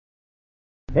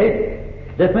Case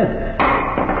dismissed.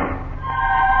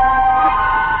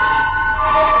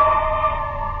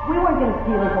 We weren't going to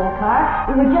steal his whole car.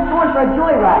 We were just going for a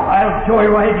joyride. I'll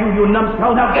joyride you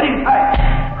numbskull. Now get inside.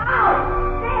 Ow!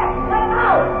 There! Let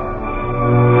out!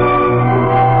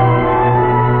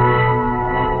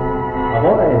 A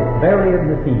boy buried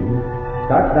in the sea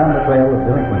starts down the trail of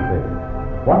delinquency.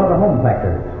 One of the home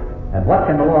factors. And what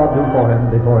can the law do for him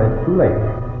before it's too late?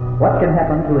 What can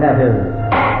happen to have his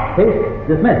case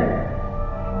dismissed?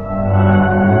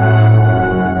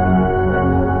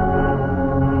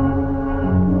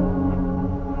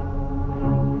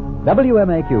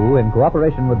 WMAQ, in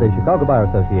cooperation with the Chicago Bar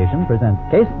Association, presents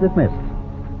Case Dismissed.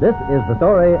 This is the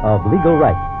story of legal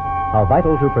rights, how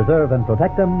vital to preserve and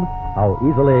protect them, how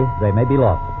easily they may be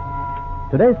lost.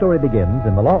 Today's story begins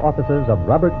in the law offices of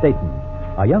Robert Dayton.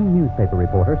 A young newspaper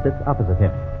reporter sits opposite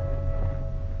him.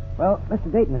 Well,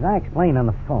 Mr. Dayton, as I explained on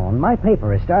the phone, my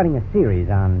paper is starting a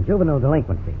series on juvenile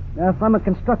delinquency. From a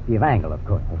constructive angle, of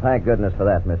course. Well, thank goodness for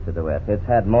that, Mr. DeWitt. It's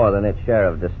had more than its share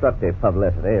of destructive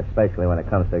publicity, especially when it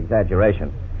comes to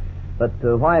exaggeration. But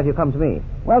why have you come to me?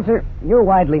 Well, sir, you're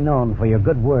widely known for your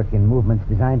good work in movements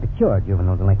designed to cure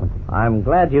juvenile delinquency. I'm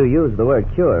glad you used the word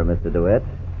cure, Mr. DeWitt.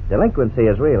 Delinquency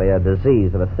is really a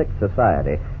disease of a sick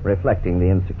society, reflecting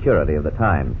the insecurity of the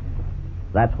times.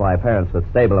 That's why parents with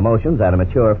stable emotions and a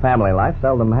mature family life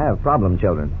seldom have problem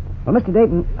children. Well, Mr.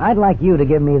 Dayton, I'd like you to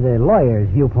give me the lawyer's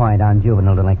viewpoint on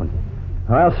juvenile delinquency.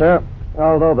 Well, sir,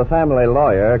 although the family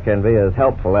lawyer can be as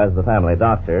helpful as the family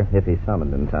doctor, if he's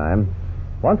summoned in time,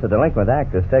 once a delinquent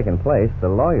act has taken place, the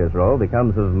lawyer's role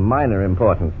becomes of minor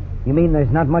importance. You mean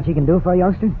there's not much he can do for a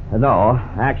youngster? No,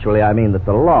 actually, I mean that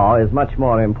the law is much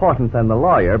more important than the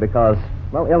lawyer because,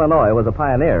 well, Illinois was a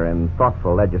pioneer in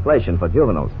thoughtful legislation for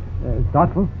juveniles.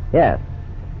 Thoughtful? Yes.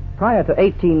 Prior to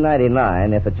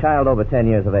 1899, if a child over 10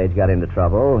 years of age got into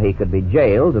trouble, he could be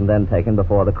jailed and then taken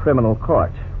before the criminal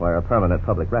court, where a permanent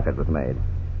public record was made.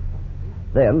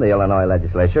 Then the Illinois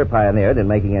legislature pioneered in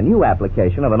making a new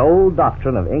application of an old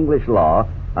doctrine of English law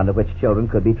under which children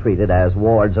could be treated as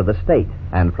wards of the state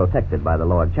and protected by the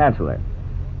Lord Chancellor.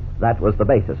 That was the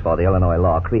basis for the Illinois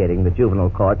law creating the juvenile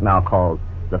court, now called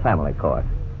the family court.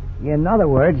 In other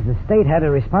words, the state had a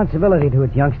responsibility to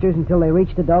its youngsters until they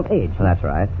reached adult age. That's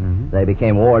right. Mm-hmm. They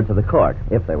became wards of the court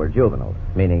if they were juveniles,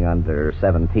 meaning under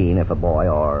 17 if a boy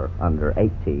or under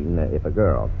 18 if a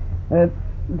girl.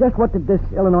 Just what did this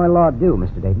Illinois law do,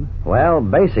 Mr. Dayton? Well,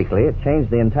 basically, it changed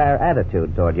the entire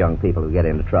attitude toward young people who get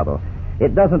into trouble.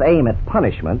 It doesn't aim at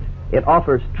punishment. It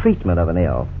offers treatment of an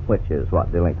ill, which is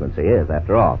what delinquency is,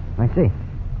 after all. I see.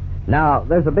 Now,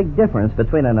 there's a big difference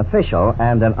between an official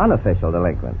and an unofficial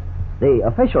delinquent. The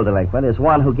official delinquent is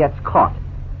one who gets caught.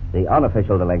 The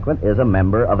unofficial delinquent is a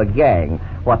member of a gang,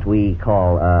 what we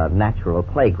call a natural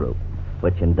playgroup,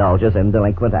 which indulges in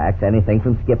delinquent acts, anything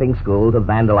from skipping school to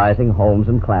vandalizing homes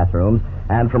and classrooms,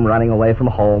 and from running away from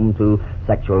home to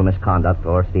sexual misconduct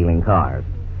or stealing cars.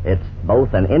 It's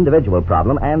both an individual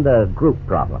problem and a group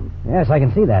problem. Yes, I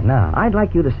can see that now. I'd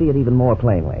like you to see it even more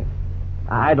plainly.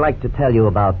 I'd like to tell you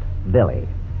about Billy.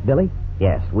 Billy?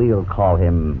 Yes, we'll call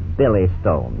him Billy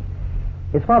Stone.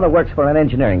 His father works for an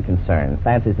engineering concern,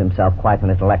 fancies himself quite an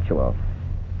intellectual.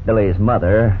 Billy's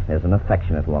mother is an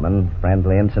affectionate woman,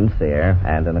 friendly and sincere,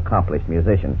 and an accomplished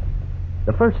musician.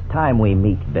 The first time we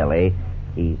meet Billy,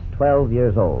 he's 12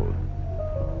 years old.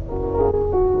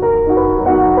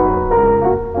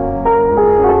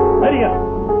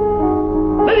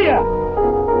 Lydia!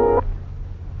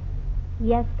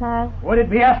 Yes, Carl? Would it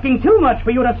be asking too much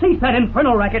for you to cease that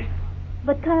infernal racket?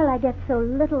 But, Carl, I get so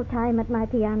little time at my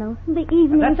piano. The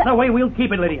evenings... That's the way we'll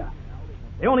keep it, Lydia.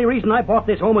 The only reason I bought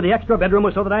this home with the extra bedroom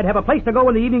was so that I'd have a place to go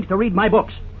in the evenings to read my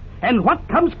books. And what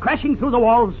comes crashing through the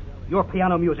walls? Your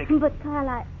piano music. But,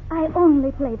 Carl, I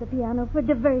only play the piano for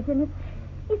diversion.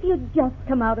 If you'd just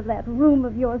come out of that room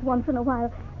of yours once in a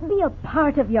while, be a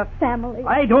part of your family.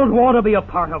 I don't want to be a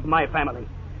part of my family.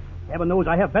 Heaven knows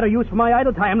I have better use for my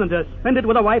idle time than to spend it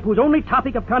with a wife whose only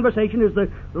topic of conversation is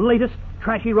the latest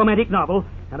trashy romantic novel,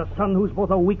 and a son who's both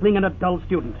a weakling and a dull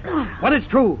student. But it's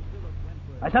true.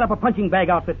 I set up a punching bag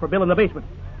outfit for Bill in the basement.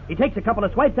 He takes a couple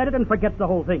of swipes at it and forgets the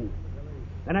whole thing.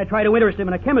 Then I try to interest him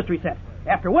in a chemistry set.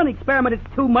 After one experiment,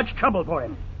 it's too much trouble for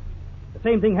him. The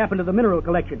same thing happened to the mineral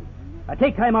collection. I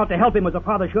take time out to help him as a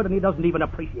father should, and he doesn't even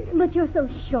appreciate it. But you're so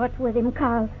short with him,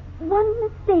 Carl. One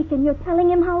mistake, and you're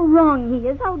telling him how wrong he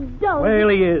is, how dull. Well,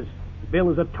 he is. Bill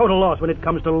is a total loss when it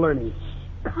comes to learning.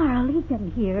 Carl, he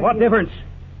can hear What you. difference?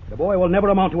 The boy will never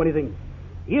amount to anything.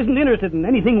 He isn't interested in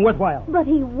anything worthwhile. But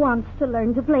he wants to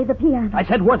learn to play the piano. I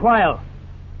said worthwhile.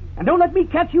 And don't let me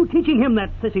catch you teaching him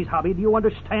that sissy's hobby. Do you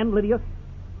understand, Lydia?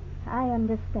 I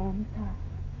understand, Carl.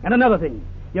 And another thing,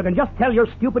 you can just tell your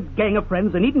stupid gang of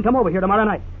friends they needn't come over here tomorrow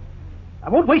night. I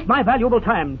won't waste my valuable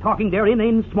time talking their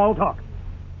inane small talk.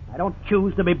 I don't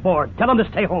choose to be bored. Tell them to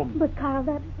stay home. But, Carl,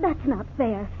 that's not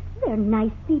fair. They're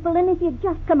nice people, and if you'd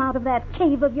just come out of that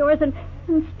cave of yours and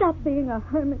stop being a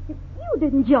hermit, you'd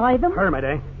enjoy them. Hermit,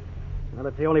 eh? Well,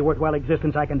 it's the only worthwhile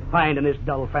existence I can find in this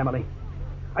dull family.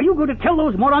 Are you going to tell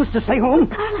those morons to stay home?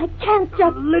 Carl, I can't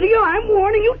just... Lydia, I'm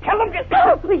warning you. Tell them to...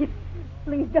 Carl, please.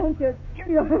 Please don't.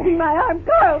 You're hurting my arm.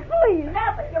 Carl, please.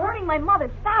 Stop it. You're hurting my mother.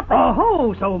 Stop it.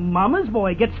 Oh, so Mama's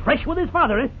boy gets fresh with his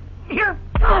father, eh? Here.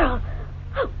 Carl,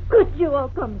 how could you? Oh,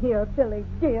 come here, Billy,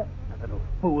 dear. That little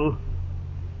fool.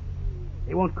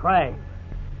 He won't cry.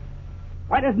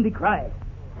 Why doesn't he cry?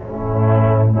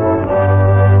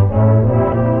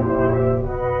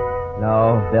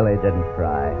 No, Billy didn't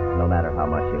cry, no matter how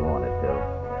much he wanted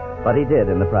to. But he did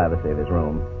in the privacy of his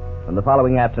room. And the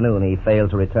following afternoon, he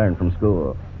failed to return from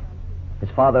school. His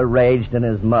father raged, and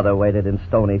his mother waited in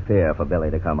stony fear for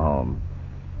Billy to come home.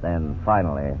 Then,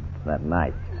 finally, that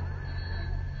night...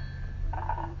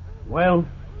 Well?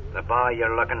 The boy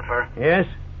you're looking for? Yes?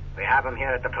 We have him here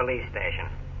at the police station.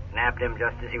 Nabbed him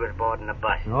just as he was boarding the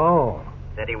bus. Oh.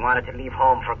 Said he wanted to leave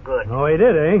home for good. Oh, he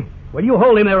did, eh? Well, you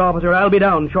hold him there, officer. I'll be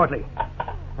down shortly.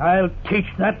 I'll teach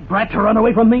that brat to run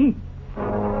away from me.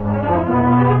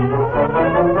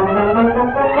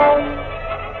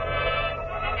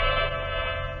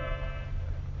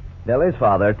 Billy's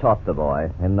father taught the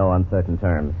boy in no uncertain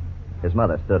terms. His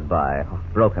mother stood by,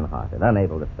 broken-hearted,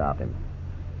 unable to stop him.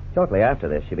 Shortly after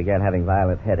this, she began having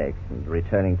violent headaches and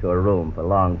returning to her room for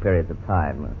long periods of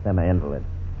time, a semi-invalid.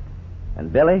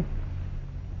 And Billy?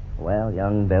 Well,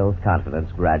 young Bill's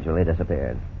confidence gradually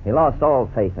disappeared. He lost all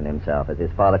faith in himself as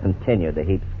his father continued to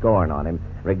heap scorn on him,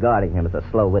 regarding him as a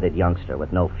slow-witted youngster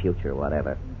with no future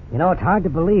whatever. You know, it's hard to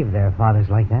believe there are fathers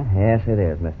like that. Yes, it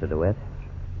is, Mr. DeWitt.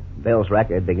 Bill's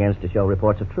record begins to show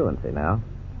reports of truancy now.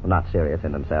 Well, not serious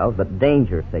in themselves, but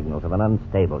danger signals of an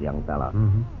unstable young fellow.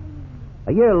 Mm-hmm.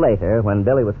 A year later, when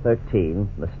Billy was 13,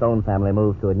 the Stone family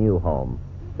moved to a new home,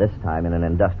 this time in an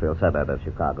industrial suburb of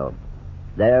Chicago.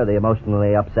 There, the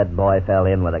emotionally upset boy fell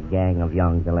in with a gang of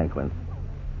young delinquents.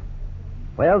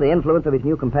 Well, the influence of his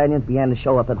new companions began to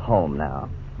show up at home now.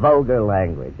 Vulgar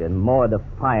language and more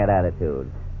defiant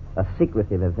attitude, a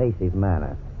secretive, evasive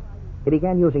manner. He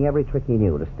began using every trick he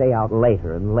knew to stay out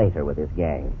later and later with his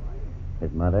gang.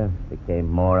 His mother became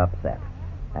more upset,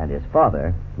 and his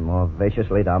father more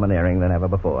viciously domineering than ever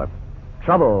before.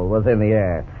 Trouble was in the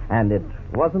air, and it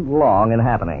wasn't long in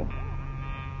happening.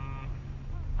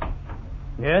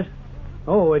 Yes?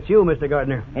 Oh, it's you, Mr.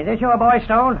 Gardner. Is this your boy,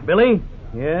 Stone? Billy?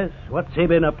 Yes? What's he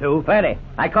been up to? Plenty.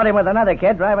 I caught him with another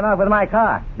kid driving off with my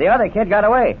car. The other kid got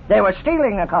away. They were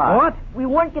stealing the car. What? We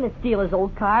weren't going to steal his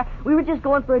old car. We were just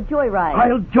going for a joyride.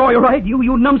 I'll joyride you,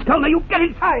 you numbskull. Now you get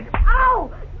inside. Ow!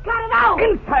 Cut it out!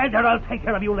 Inside there. I'll take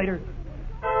care of you later.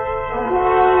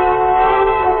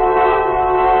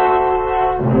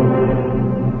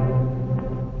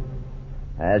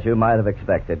 As you might have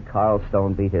expected, Carl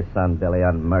Stone beat his son Billy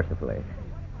unmercifully.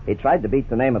 He tried to beat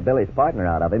the name of Billy's partner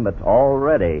out of him, but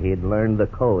already he'd learned the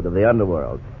code of the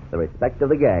underworld. The respect of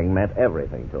the gang meant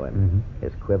everything to him. Mm-hmm.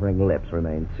 His quivering lips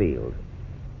remained sealed.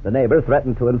 The neighbor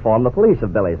threatened to inform the police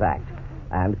of Billy's act,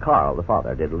 and Carl, the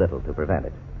father, did little to prevent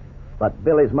it. But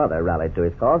Billy's mother rallied to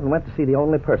his cause and went to see the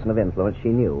only person of influence she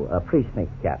knew, a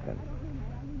precinct captain.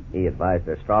 He advised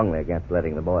her strongly against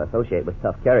letting the boy associate with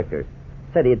tough characters.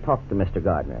 Said he had talked to Mr.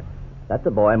 Gardner, that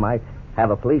the boy might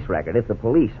have a police record if the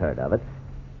police heard of it.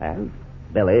 And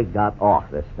Billy got off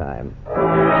this time.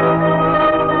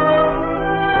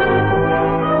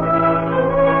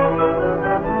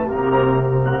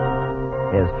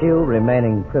 His few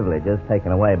remaining privileges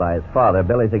taken away by his father,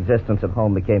 Billy's existence at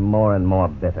home became more and more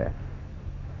bitter.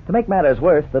 To make matters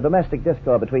worse, the domestic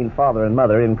discord between father and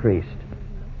mother increased.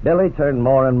 Billy turned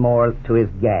more and more to his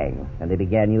gang, and he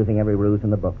began using every ruse in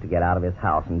the book to get out of his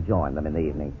house and join them in the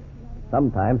evening.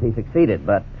 Sometimes he succeeded,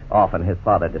 but often his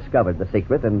father discovered the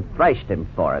secret and thrashed him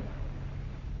for it.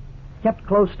 Kept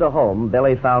close to home,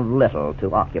 Billy found little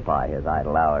to occupy his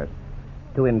idle hours.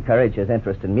 To encourage his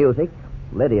interest in music,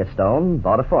 Lydia Stone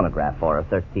bought a phonograph for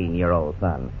her 13-year-old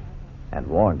son and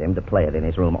warned him to play it in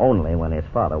his room only when his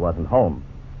father wasn't home.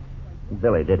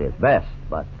 Billy did his best,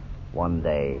 but one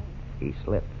day he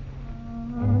slipped.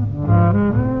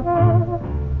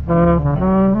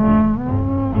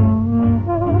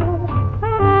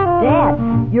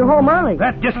 Dad, you're home early.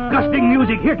 That disgusting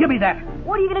music. Here, give me that.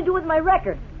 What are you going to do with my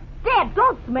record? Dad,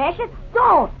 don't smash it.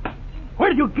 Don't. Where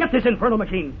did you get this infernal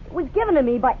machine? It was given to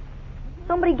me by...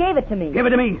 Somebody gave it to me. Give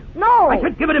it to me. No. I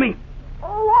said give it to me.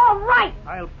 Oh, all right.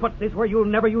 I'll put this where you'll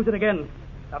never use it again.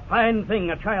 A fine thing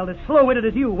a child as slow-witted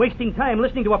as you wasting time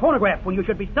listening to a phonograph when you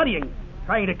should be studying,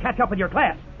 trying to catch up with your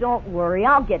class. Don't worry,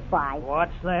 I'll get by.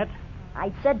 What's that?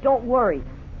 I said don't worry.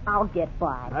 I'll get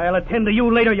by. I'll attend to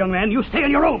you later, young man. You stay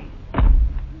in your room.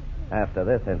 After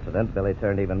this incident, Billy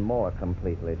turned even more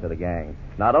completely to the gang.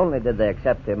 Not only did they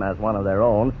accept him as one of their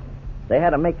own, they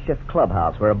had a makeshift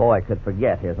clubhouse where a boy could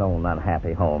forget his own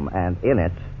unhappy home, and in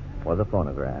it was a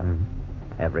phonograph.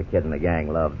 Every kid in the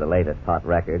gang loved the latest hot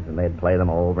records, and they'd play them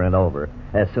over and over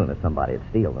as soon as somebody would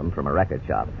steal them from a record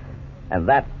shop. And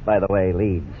that, by the way,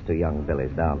 leads to young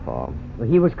Billy's downfall. Well,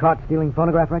 he was caught stealing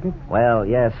phonograph records? Well,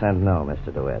 yes and no,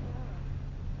 Mr. DeWitt.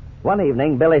 One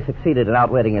evening, Billy succeeded in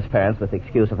outwitting his parents with the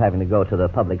excuse of having to go to the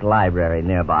public library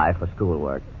nearby for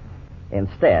schoolwork.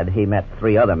 Instead, he met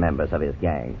 3 other members of his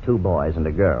gang, 2 boys and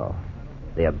a girl.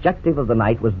 The objective of the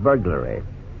night was burglary.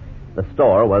 The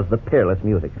store was the Peerless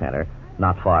Music Center,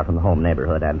 not far from the home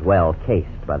neighborhood and well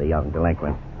cased by the young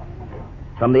delinquents.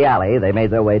 From the alley, they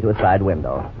made their way to a side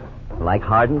window. Like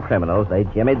hardened criminals, they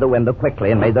jimmied the window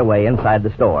quickly and made their way inside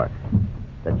the store.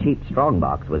 The cheap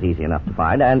strongbox was easy enough to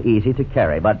find and easy to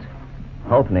carry, but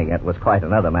opening it was quite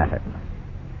another matter.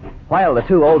 While the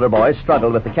 2 older boys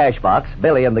struggled with the cash box,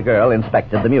 Billy and the girl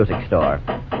inspected the music store.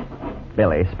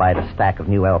 Billy spied a stack of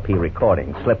new LP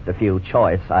recordings, slipped a few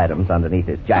choice items underneath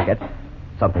his jacket.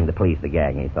 Something to please the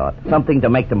gang, he thought. Something to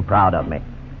make them proud of me.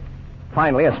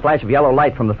 Finally, a splash of yellow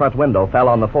light from the front window fell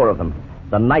on the 4 of them.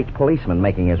 The night policeman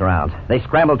making his rounds. They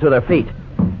scrambled to their feet.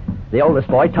 The oldest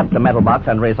boy tucked the metal box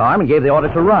under his arm and gave the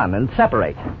order to run and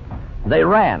separate. They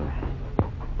ran.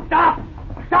 Stop!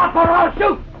 Stop or I'll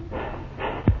shoot!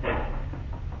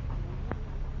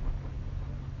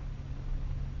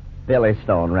 Billy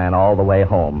Stone ran all the way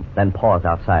home, then paused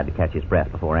outside to catch his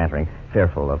breath before entering,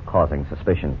 fearful of causing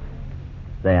suspicion.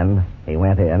 Then he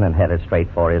went in and headed straight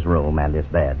for his room and his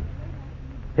bed.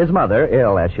 His mother,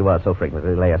 ill as she was so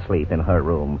frequently, lay asleep in her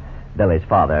room. Billy's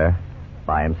father,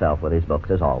 by himself with his books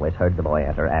as always, heard the boy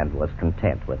enter and was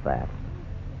content with that.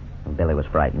 And Billy was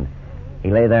frightened.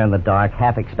 He lay there in the dark,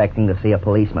 half expecting to see a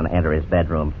policeman enter his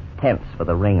bedroom, tense for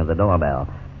the ring of the doorbell.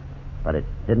 But it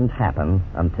didn't happen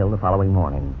until the following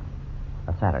morning,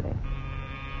 a Saturday.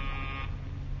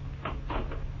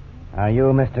 Are you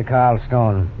Mr. Carl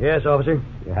Stone? Yes, officer.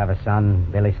 You have a son,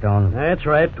 Billy Stone? That's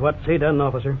right. What's he done,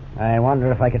 officer? I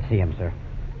wonder if I could see him, sir.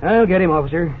 I'll get him,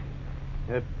 officer.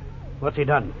 What's he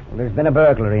done? Well, there's been a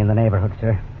burglary in the neighborhood,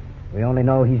 sir. We only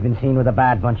know he's been seen with a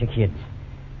bad bunch of kids.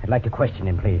 I'd like to question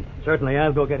him, please. Certainly.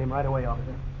 I'll go get him right away,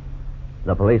 officer.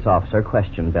 The police officer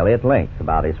questioned Billy at length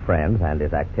about his friends and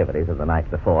his activities of the night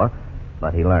before,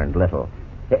 but he learned little.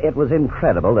 It was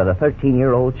incredible that a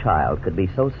 13-year-old child could be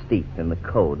so steeped in the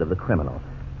code of the criminal.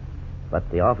 But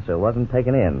the officer wasn't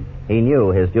taken in. He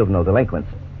knew his juvenile delinquents,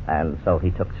 and so he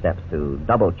took steps to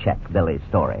double-check Billy's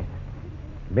story.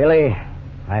 Billy,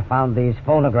 I found these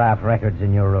phonograph records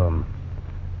in your room.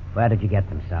 Where did you get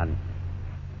them, son?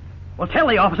 Well, tell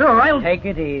the officer, or I'll... Take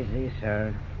it easy,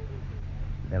 sir.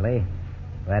 Billy,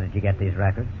 where did you get these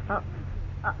records?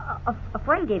 A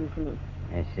friend gave them to me.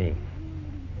 I see.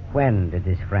 When did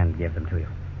this friend give them to you?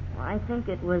 I think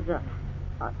it was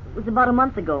about a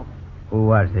month ago. Who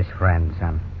was this friend,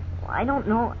 son? I don't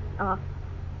know.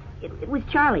 It was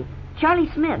Charlie. Charlie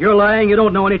Smith. You're lying. You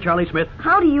don't know any Charlie Smith.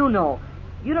 How do you know?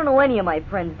 You don't know any of my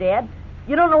friends, Dad.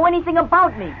 You don't know anything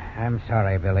about me. I'm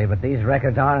sorry, Billy, but these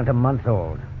records aren't a month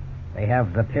old. They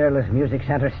have the Peerless Music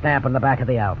Center stamp on the back of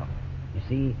the album. You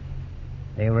see,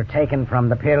 they were taken from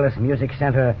the Peerless Music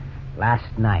Center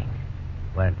last night,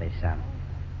 weren't they, son?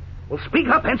 Well, speak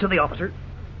up, answer the officer.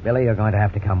 Billy, you're going to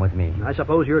have to come with me. I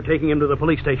suppose you're taking him to the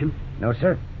police station? No,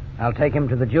 sir. I'll take him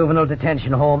to the Juvenile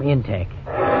Detention Home intake.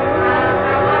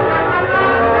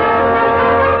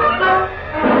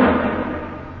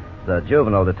 The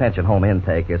Juvenile Detention Home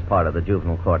intake is part of the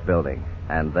juvenile court building,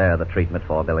 and there the treatment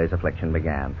for Billy's affliction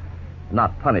began.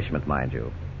 Not punishment, mind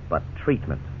you, but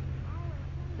treatment.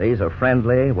 These are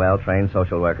friendly, well-trained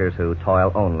social workers who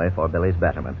toil only for Billy's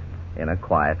betterment, in a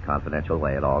quiet, confidential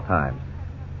way at all times.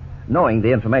 Knowing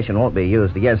the information won't be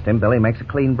used against him, Billy makes a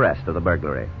clean breast of the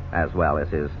burglary, as well as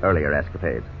his earlier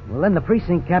escapades. Well, then the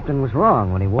precinct captain was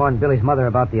wrong when he warned Billy's mother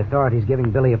about the authorities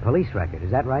giving Billy a police record.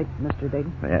 Is that right, Mr.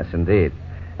 Dayton? Yes, indeed.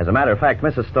 As a matter of fact,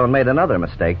 Mrs. Stone made another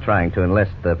mistake trying to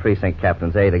enlist the precinct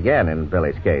captain's aid again in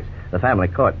Billy's case. The family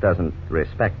court doesn't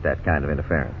respect that kind of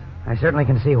interference. I certainly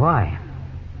can see why.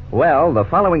 Well, the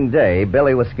following day,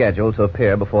 Billy was scheduled to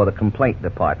appear before the complaint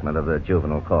department of the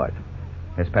juvenile court.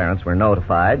 His parents were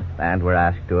notified and were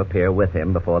asked to appear with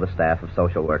him before the staff of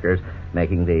social workers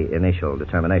making the initial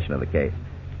determination of the case.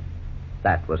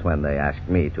 That was when they asked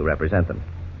me to represent them.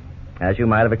 As you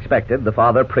might have expected, the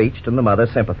father preached and the mother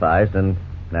sympathized, and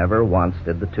never once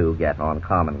did the two get on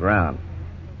common ground.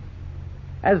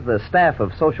 As the staff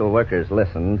of social workers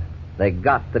listened, they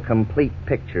got the complete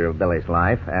picture of Billy's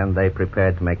life, and they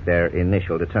prepared to make their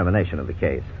initial determination of the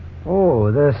case.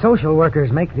 Oh, the social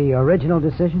workers make the original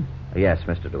decision? Yes,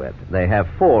 Mr. DeWitt. They have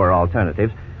 4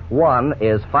 alternatives. One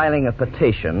is filing a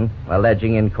petition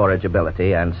alleging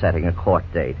incorrigibility and setting a court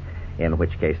date, in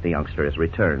which case the youngster is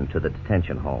returned to the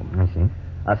detention home. I see.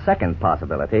 A second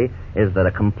possibility is that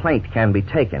a complaint can be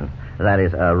taken. That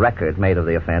is, a record made of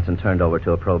the offense and turned over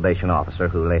to a probation officer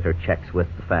who later checks with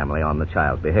the family on the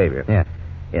child's behavior. Yeah.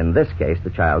 In this case, the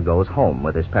child goes home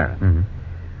with his parents.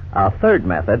 Mm-hmm. A third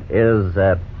method is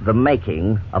the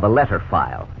making of a letter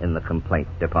file in the complaint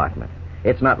department.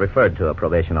 It's not referred to a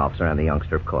probation officer, and the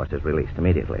youngster, of course, is released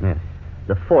immediately. Yeah.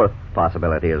 The fourth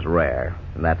possibility is rare,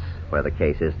 and that's where the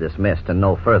case is dismissed and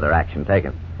no further action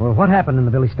taken. Well, what happened in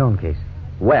the Billy Stone case?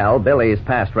 Well, Billy's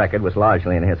past record was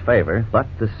largely in his favor, but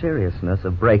the seriousness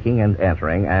of breaking and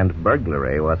entering and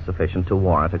burglary was sufficient to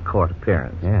warrant a court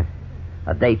appearance. Yeah.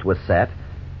 A date was set,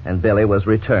 and Billy was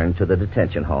returned to the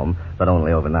detention home, but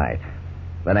only overnight.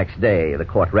 The next day, the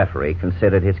court referee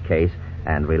considered his case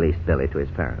and released Billy to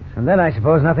his parents. And then I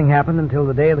suppose nothing happened until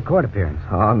the day of the court appearance.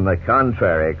 On the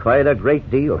contrary, quite a great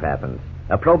deal happened.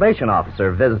 A probation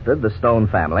officer visited the Stone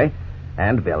family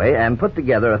and Billy and put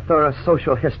together a thorough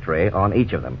social history on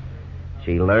each of them.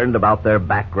 She learned about their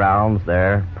backgrounds,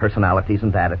 their personalities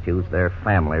and attitudes, their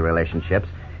family relationships,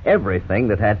 everything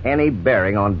that had any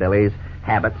bearing on Billy's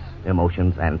habits,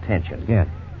 emotions, and tensions. Yeah.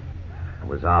 It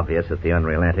was obvious that the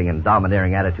unrelenting and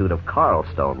domineering attitude of Carl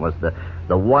Stone was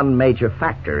the one major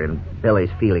factor in Billy's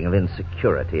feeling of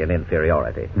insecurity and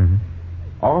inferiority. Mm-hmm.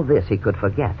 All this he could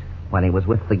forget when he was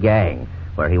with the gang,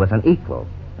 where he was an equal,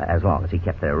 as long as he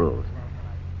kept their rules.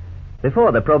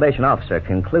 Before the probation officer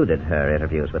concluded her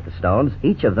interviews with the Stones,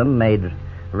 each of them made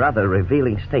rather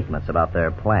revealing statements about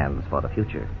their plans for the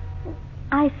future.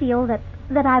 I feel that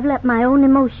I've let my own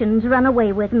emotions run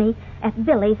away with me at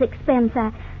Billy's expense.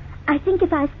 I think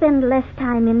if I spend less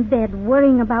time in bed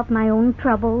worrying about my own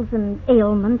troubles and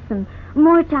ailments and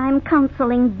more time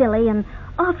counseling Billy and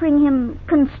offering him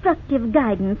constructive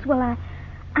guidance, well,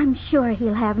 I'm sure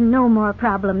he'll have no more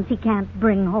problems he can't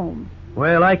bring home.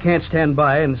 Well, I can't stand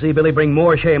by and see Billy bring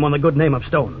more shame on the good name of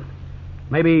Stone.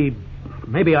 Maybe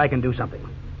I can do something.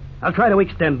 I'll try to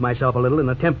extend myself a little in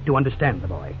an attempt to understand the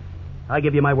boy. I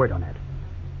give you my word on that.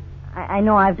 I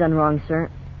know I've done wrong,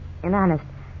 sir. And honest,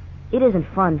 it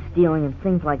isn't fun stealing and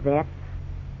things like that.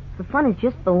 The fun is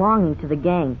just belonging to the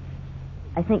gang.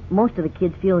 I think most of the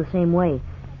kids feel the same way.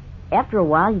 After a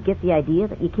while, you get the idea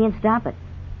that you can't stop it.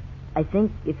 I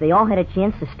think if they all had a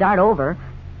chance to start over,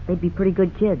 they'd be pretty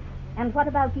good kids. And what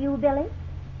about you, Billy?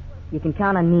 You can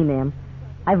count on me, ma'am.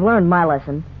 I've learned my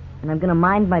lesson, and I'm going to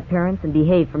mind my parents and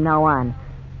behave from now on.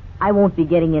 I won't be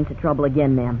getting into trouble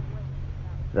again, ma'am.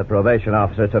 The probation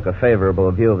officer took a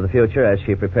favorable view of the future as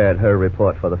she prepared her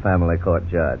report for the family court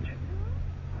judge.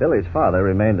 Billy's father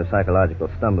remained a psychological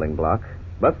stumbling block,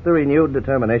 but the renewed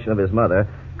determination of his mother,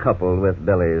 coupled with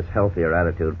Billy's healthier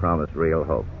attitude, promised real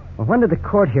hope. Well, when did the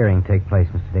court hearing take place,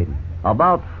 Mr. Dayton?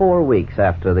 About 4 weeks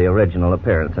after the original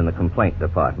appearance in the complaint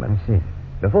department. I see.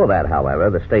 Before that, however,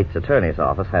 the state's attorney's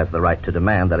office has the right to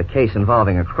demand that a case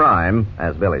involving a crime,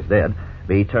 as Billy's did,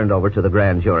 be turned over to the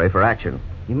grand jury for action.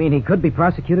 You mean he could be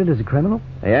prosecuted as a criminal?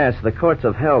 Yes, the courts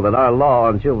have held that our law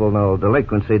on juvenile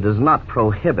delinquency does not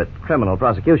prohibit criminal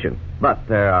prosecution. But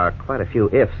there are quite a few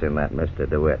ifs in that, Mr.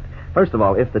 DeWitt. First of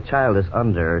all, if the child is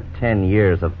under 10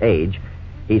 years of age,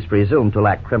 he's presumed to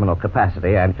lack criminal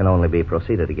capacity and can only be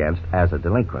proceeded against as a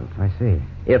delinquent. I see.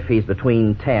 If he's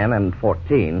between 10 and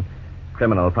 14,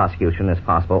 criminal prosecution is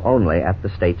possible only at the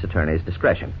state's attorney's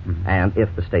discretion. Mm-hmm. And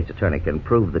if the state's attorney can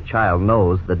prove the child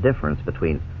knows the difference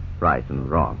between right and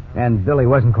wrong. And Billy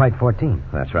wasn't quite 14.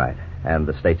 That's right. And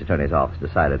the state's attorney's office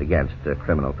decided against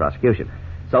criminal prosecution.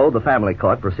 So the family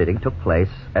court proceeding took place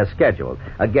as scheduled,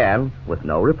 again with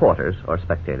no reporters or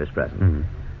spectators present.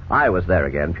 Mm-hmm. I was there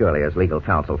again purely as legal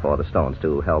counsel for the Stones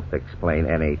to help explain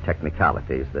any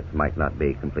technicalities that might not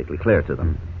be completely clear to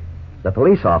them. Mm-hmm. The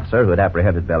police officer who had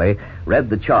apprehended Billy read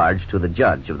the charge to the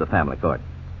judge of the family court.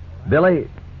 Billy,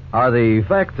 are the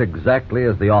facts exactly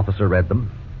as the officer read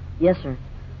them? Yes, sir.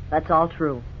 That's all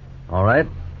true. All right.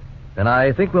 Then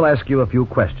I think we'll ask you a few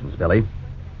questions, Billy,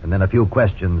 and then a few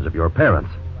questions of your parents.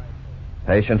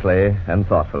 Patiently and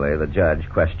thoughtfully, the judge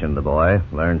questioned the boy,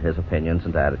 learned his opinions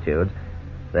and attitudes,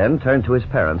 then turned to his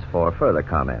parents for further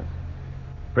comments.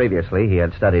 Previously, he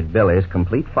had studied Billy's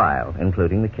complete file,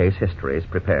 including the case histories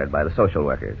prepared by the social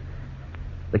workers.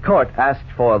 The court asked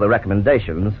for the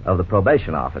recommendations of the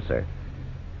probation officer.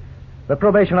 The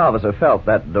probation officer felt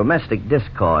that domestic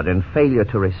discord and failure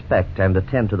to respect and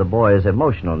attend to the boy's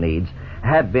emotional needs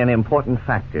had been important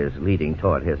factors leading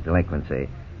toward his delinquency.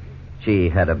 She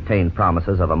had obtained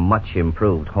promises of a much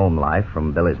improved home life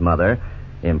from Billy's mother,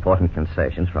 important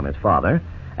concessions from his father,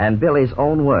 and Billy's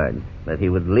own word that he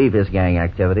would leave his gang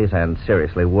activities and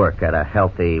seriously work at a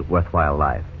healthy, worthwhile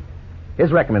life.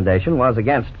 His recommendation was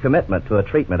against commitment to a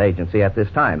treatment agency at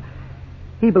this time.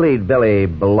 He believed Billy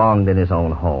belonged in his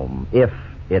own home, if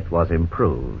it was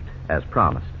improved, as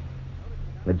promised.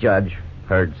 The judge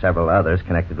heard several others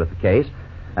connected with the case,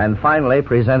 and finally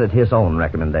presented his own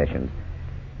recommendations.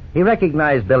 He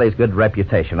recognized Billy's good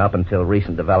reputation up until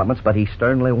recent developments, but he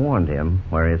sternly warned him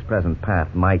where his present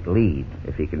path might lead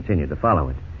if he continued to follow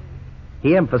it.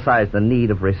 He emphasized the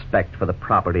need of respect for the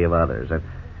property of others, and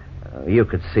you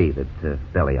could see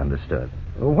that Billy understood.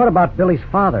 Well, what about Billy's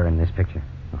father in this picture?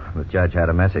 The judge had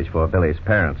a message for Billy's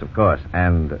parents, of course,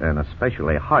 and an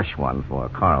especially harsh one for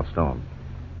Carl Stone.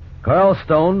 Carl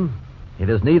Stone, it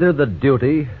is neither the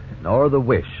duty nor the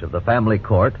wish of the family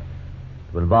court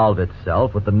to involve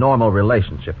itself with the normal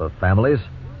relationship of families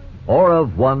or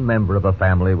of one member of a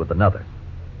family with another.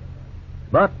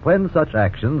 But when such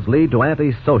actions lead to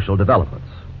antisocial developments,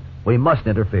 we must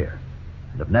interfere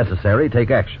and, if necessary,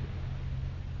 take action.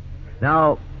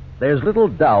 Now, there's little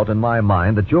doubt in my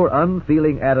mind that your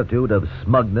unfeeling attitude of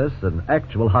smugness and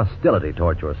actual hostility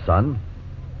toward your son,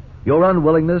 your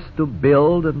unwillingness to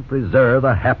build and preserve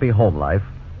a happy home life,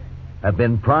 have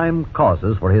been prime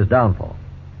causes for his downfall.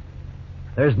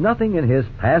 There's nothing in his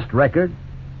past record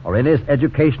or in his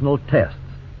educational tests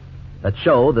that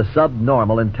show the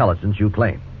subnormal intelligence you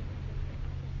claim.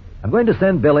 I'm going to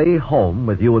send Billy home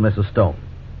with you and Mrs. Stone.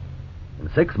 In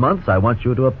 6 months, I want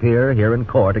you to appear here in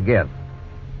court again.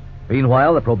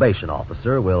 Meanwhile, the probation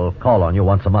officer will call on you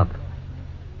once a month.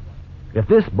 If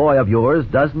this boy of yours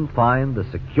doesn't find the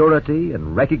security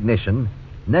and recognition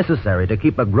necessary to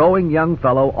keep a growing young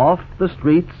fellow off the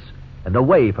streets and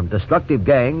away from destructive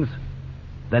gangs,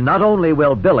 then not only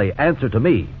will Billy answer to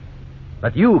me,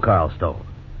 but you, Carl Stone,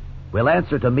 will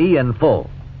answer to me in full.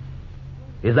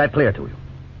 Is that clear to you?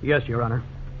 Yes, Your Honor.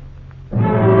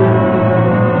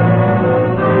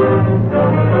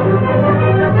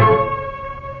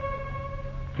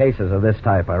 Cases of this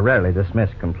type are rarely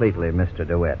dismissed completely, Mr.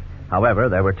 DeWitt. However,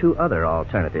 there were 2 other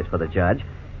alternatives for the judge.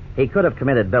 He could have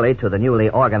committed Billy to the newly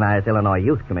organized Illinois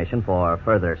Youth Commission for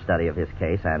further study of his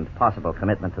case and possible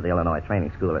commitment to the Illinois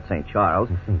Training School at St. Charles.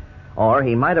 Or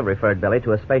he might have referred Billy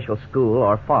to a special school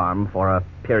or farm for a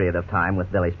period of time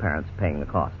with Billy's parents paying the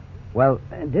cost. Well,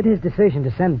 did his decision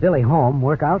to send Billy home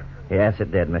work out? Yes,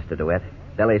 it did, Mr. DeWitt.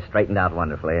 Billy straightened out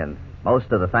wonderfully, and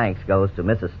most of the thanks goes to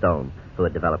Mrs. Stone, who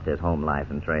had developed his home life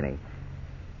and training.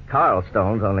 Carl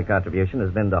Stone's only contribution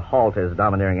has been to halt his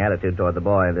domineering attitude toward the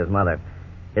boy and his mother.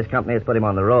 His company has put him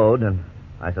on the road, and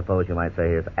I suppose you might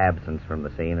say his absence from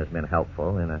the scene has been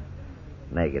helpful in a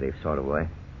negative sort of way.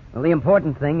 Well, the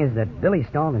important thing is that Billy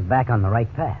Stone is back on the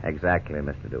right path. Exactly,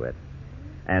 Mr. DeWitt.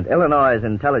 And Illinois'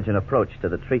 intelligent approach to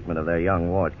the treatment of their young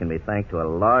wards can be thanked to a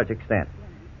large extent.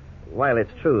 While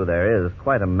it's true there is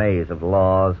quite a maze of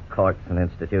laws, courts, and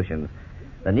institutions,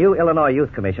 the new Illinois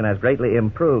Youth Commission has greatly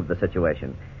improved the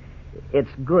situation. It's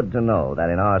good to know that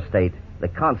in our state, the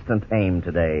constant aim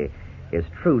today is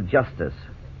true justice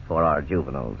for our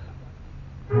juveniles.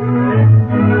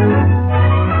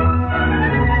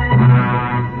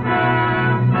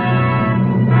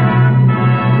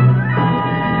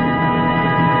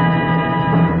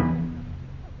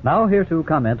 Now here to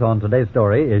comment on today's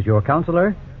story is your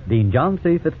counselor, Dean John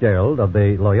C. Fitzgerald of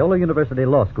the Loyola University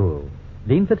Law School.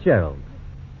 Dean Fitzgerald.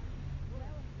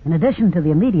 In addition to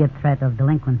the immediate threat of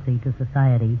delinquency to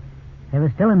society, there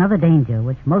is still another danger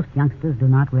which most youngsters do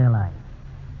not realize.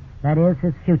 That is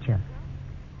his future.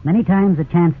 Many times a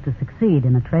chance to succeed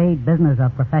in a trade, business, or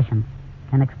profession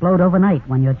can explode overnight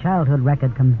when your childhood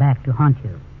record comes back to haunt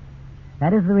you.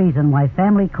 That is the reason why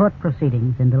family court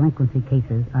proceedings in delinquency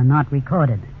cases are not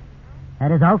recorded.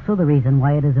 That is also the reason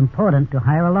why it is important to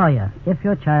hire a lawyer if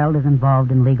your child is involved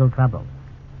in legal trouble.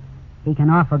 He can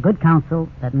offer good counsel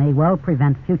that may well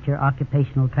prevent future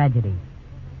occupational tragedies.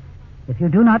 If you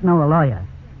do not know a lawyer,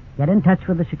 get in touch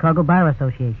with the Chicago Bar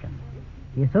Association.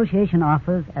 The association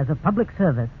offers, as a public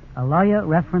service, a lawyer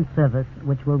reference service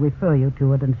which will refer you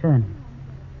to an attorney.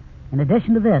 In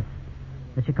addition to this,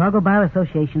 the Chicago Bar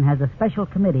Association has a special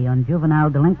committee on juvenile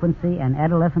delinquency and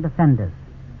adolescent offenders,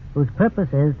 whose purpose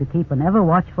is to keep an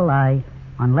ever-watchful eye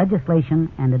on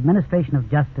legislation and administration of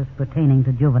justice pertaining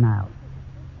to juveniles.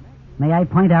 May I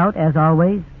point out, as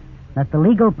always, that the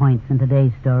legal points in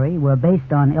today's story were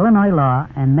based on Illinois law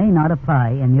and may not apply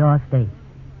in your state.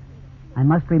 I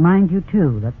must remind you,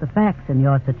 too, that the facts in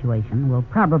your situation will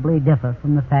probably differ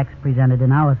from the facts presented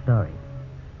in our story.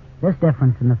 This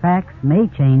difference in the facts may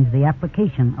change the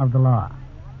application of the law.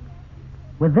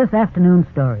 With this afternoon's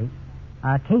story,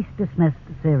 our Case Dismissed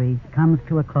series comes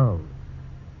to a close.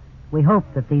 We hope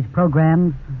that these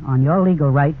programs on your legal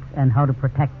rights and how to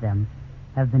protect them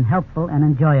have been helpful and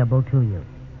enjoyable to you.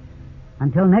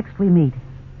 Until next we meet,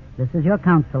 this is your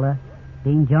counselor,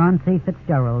 Dean John C.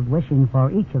 Fitzgerald, wishing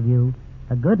for each of you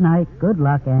a good night, good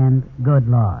luck, and good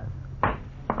laws.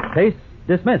 Case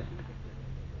dismissed.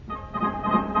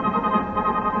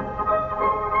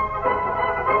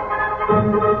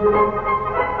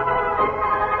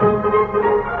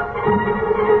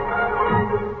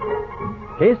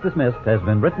 Case Dismissed has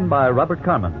been written by Robert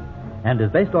Carmen and is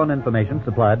based on information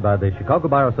supplied by the Chicago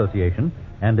Bar Association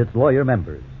and its lawyer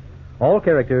members. All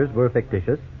characters were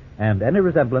fictitious, and any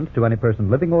resemblance to any person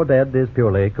living or dead is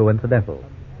purely coincidental.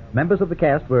 Members of the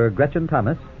cast were Gretchen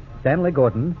Thomas, Stanley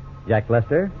Gordon, Jack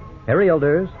Lester, Harry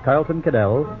Elders, Carlton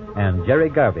Cadell, and Jerry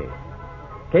Garvey.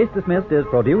 Case Dismissed is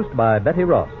produced by Betty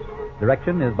Ross.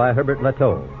 Direction is by Herbert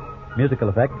Lateau. Musical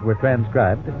effects were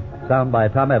transcribed. Sound by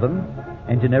Tom Evans.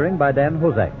 Engineering by Dan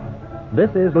Hozak. This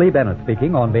is Lee Bennett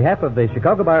speaking on behalf of the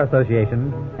Chicago Bar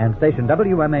Association and station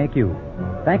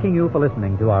WMAQ, thanking you for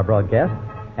listening to our broadcast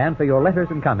and for your letters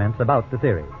and comments about the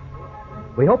series.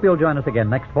 We hope you'll join us again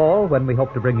next fall when we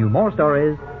hope to bring you more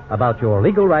stories about your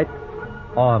legal rights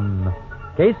on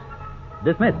Case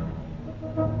Dismissed.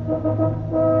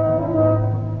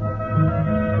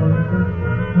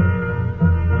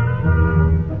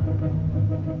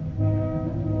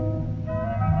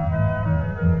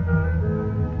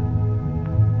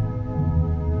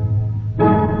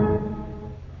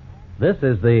 This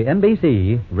is the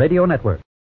NBC Radio Network.